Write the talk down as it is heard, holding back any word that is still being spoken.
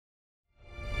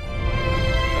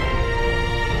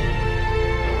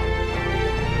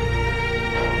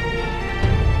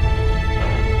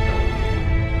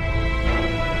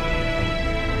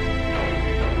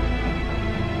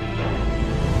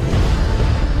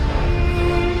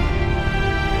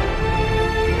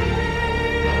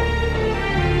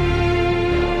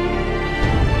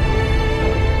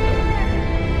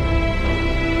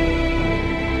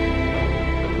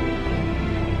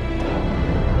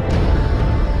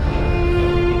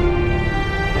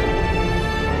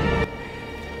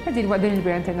Għadin waqdin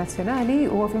il-Bira Internazzjonali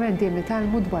u ovvjament dejjem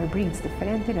nitalmu dwar breeds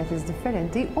differenti, races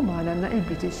differenti u magħna għandna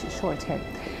il-British Shorthair.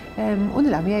 U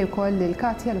nilgħab miegħi wkoll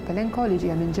il-Katya Lupalenko li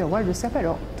ġejja minn ġewwa Russja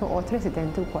però toqgħod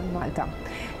residenti wkoll Malta.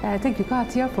 Thank you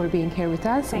Katya for being here with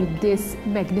us with this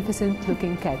magnificent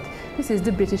looking cat. This is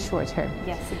the British Shorthair.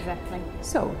 Yes, exactly.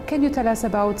 So, can you tell us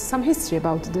about some history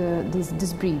about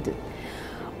this breed?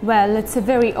 Well, it's a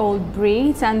very old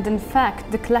breed, and in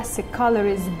fact the classic color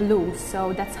is blue,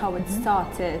 so that's how it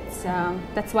started.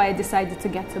 That's why I decided to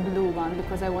get a blue one,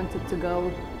 because I wanted to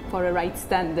go for a right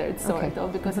standard, sort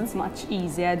of, because it's much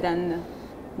easier than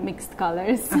mixed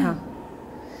colors.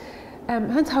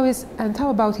 And how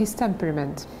about his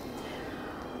temperament?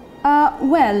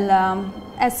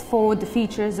 As for the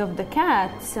features of the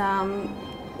cat,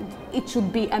 it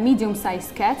should be a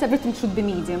medium-sized cat. Everything should be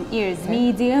medium. Ears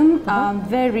medium,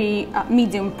 very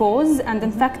medium paws, and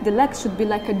in fact the legs should be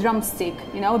like a drumstick,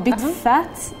 you know, a bit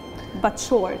fat but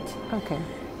short. Okay.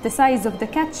 The size of the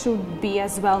cat should be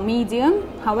as well medium.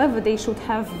 However, they should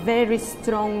have very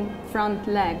strong front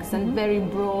legs and very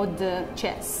broad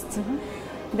chest.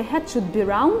 The head should be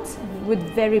round with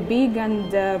very big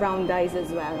and round eyes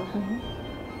as well.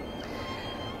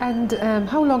 And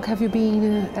how long have you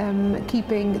been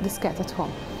keeping this cat at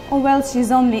home? Oh, well,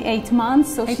 she's only 8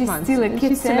 months, so she's still a kitten.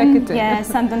 She's still a kitten. Yes,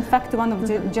 and in fact, one of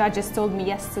the judges told me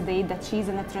yesterday that she's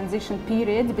in a transition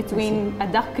period between a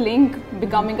duckling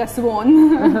becoming a swan.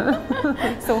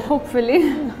 So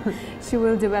hopefully she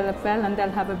will develop well and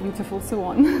they'll have a beautiful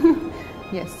swan.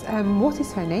 Yes. What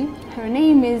is her name? Her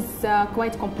name is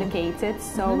quite complicated,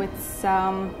 so it's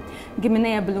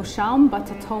Guinea Blue Sham, but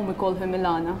at home we call her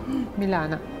Milana.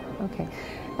 Milana, okay.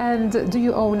 And do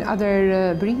you own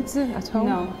other breeds at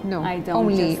home? No, I don't.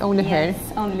 Only her?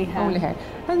 Yes, only her. Only her.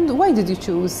 And why did you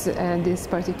choose this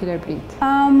particular breed?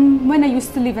 When I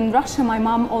used to live in Russia, my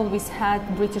mom always had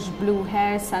British blue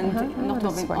hairs, and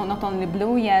not only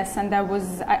blue, yes, and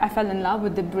I fell in love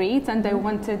with the breed, and I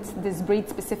wanted this breed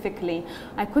specifically.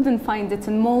 I couldn't find it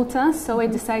in Malta, so I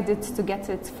decided to get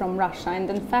it from Russia, and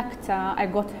in fact I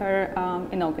got her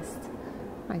in August.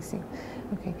 I see.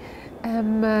 Okay.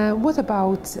 What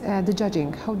about the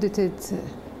judging? How did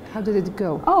it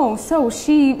go? Oh, so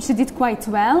she did quite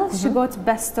well. She got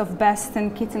best of best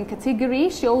in kitten category.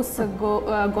 She also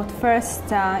got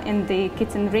first in the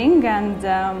kitten ring and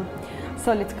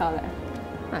solid color.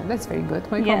 That's very good.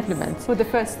 My compliments. For the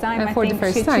first time, I for think the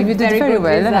first she time, you did very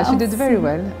well. She did very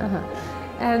well.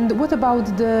 And what about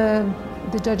the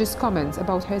judges' comments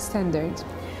about her standard?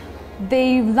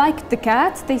 They liked the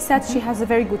cat. They said she has a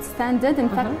very good standard. In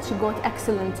fact, she got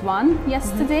excellent one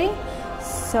yesterday.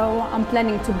 So I'm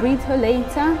planning to breed her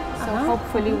later. So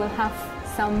hopefully we'll have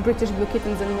some British blue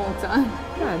kittens in Malta.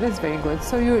 Yeah, that's very good.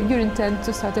 So you intend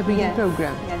to start a breeding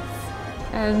program. Yes.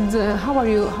 And how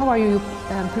are you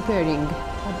preparing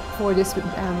for this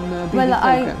breeding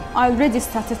program? I already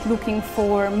started looking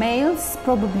for males.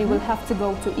 Probably we'll have to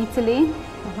go to Italy.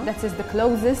 That is the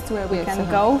closest where we can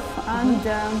go, and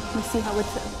we see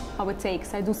how it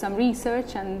takes. I do some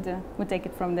research and we take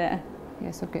it from there.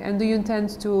 Yes, okay. And do you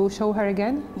intend to show her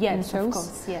again? Yes, of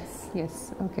course, yes.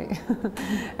 Yes, okay.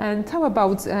 And how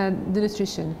about the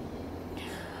nutrition?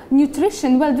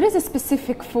 Nutrition, well, there is a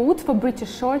specific food for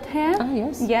British Shorthair.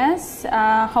 Yes. Yes,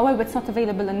 however, it's not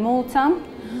available in Malta.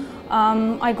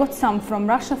 I got some from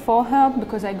Russia for her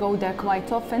because I go there quite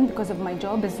often because of my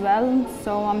job as well.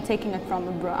 So I'm taking it from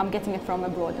abroad. I'm getting it from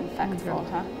abroad, in fact, for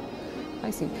her.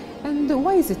 I see. And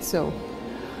why is it so?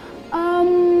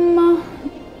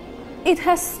 It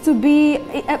has to be.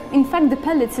 In fact, the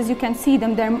pellets, as you can see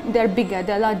them, they're bigger,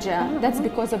 they're larger. That's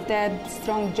because of their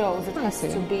strong jaws. It has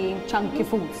to be chunky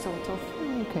food, sort of.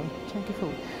 Okay, chunky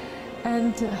food.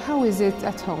 And how is it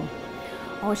at home?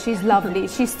 Oh, she's lovely.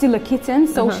 She's still a kitten,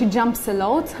 so she jumps a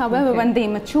lot. However, when they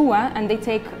mature, and they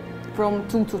take from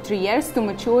 2 to 3 years to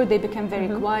mature, they become very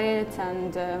quiet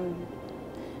and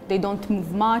they don't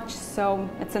move much, so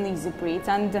it's an easy breed.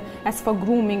 And as for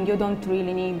grooming, you don't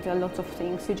really need a lot of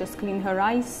things. You just clean her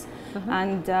eyes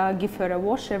and give her a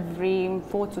wash every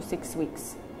 4 to 6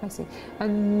 weeks. I see.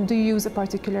 And do you use a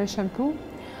particular shampoo?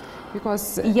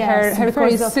 Because her fur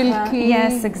is silky.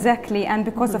 Yes, exactly. And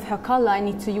because of her color, I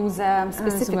need to use a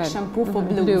specific shampoo for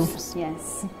blues.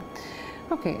 Yes.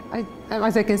 Okay.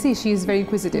 As I can see, she is very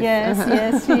inquisitive. Yes,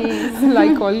 yes, she is.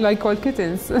 like all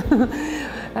kittens.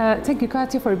 Thank you,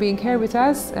 Katya, for being here with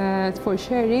us, for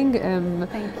sharing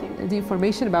the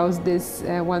information about this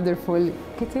wonderful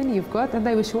kitten you've got. And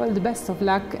I wish you all the best of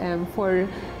luck for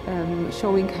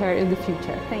showing her in the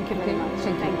future. Thank you very much.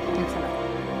 Thank you. Thanks a lot.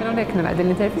 Hawnhekk nagħlaq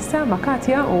l-intervista ma'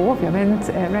 Katya u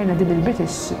ovvjament rajna din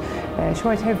il-British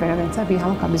short hair verament sabiħa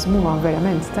ma' miżmuma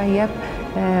verament tajjeb.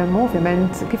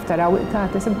 Ovvjament kif taraw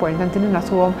tagħtes importanti li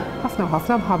nagħtuhom ħafna u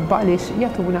ħafna mħabba għaliex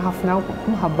jagħtuna ħafna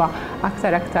mħabba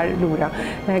aktar lura.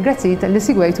 Grazzi tal-li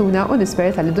segwejtuna u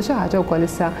nispera tal-li xi ħaġa wkoll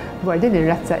issa dwar din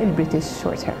ir-razza il-British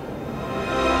short hair.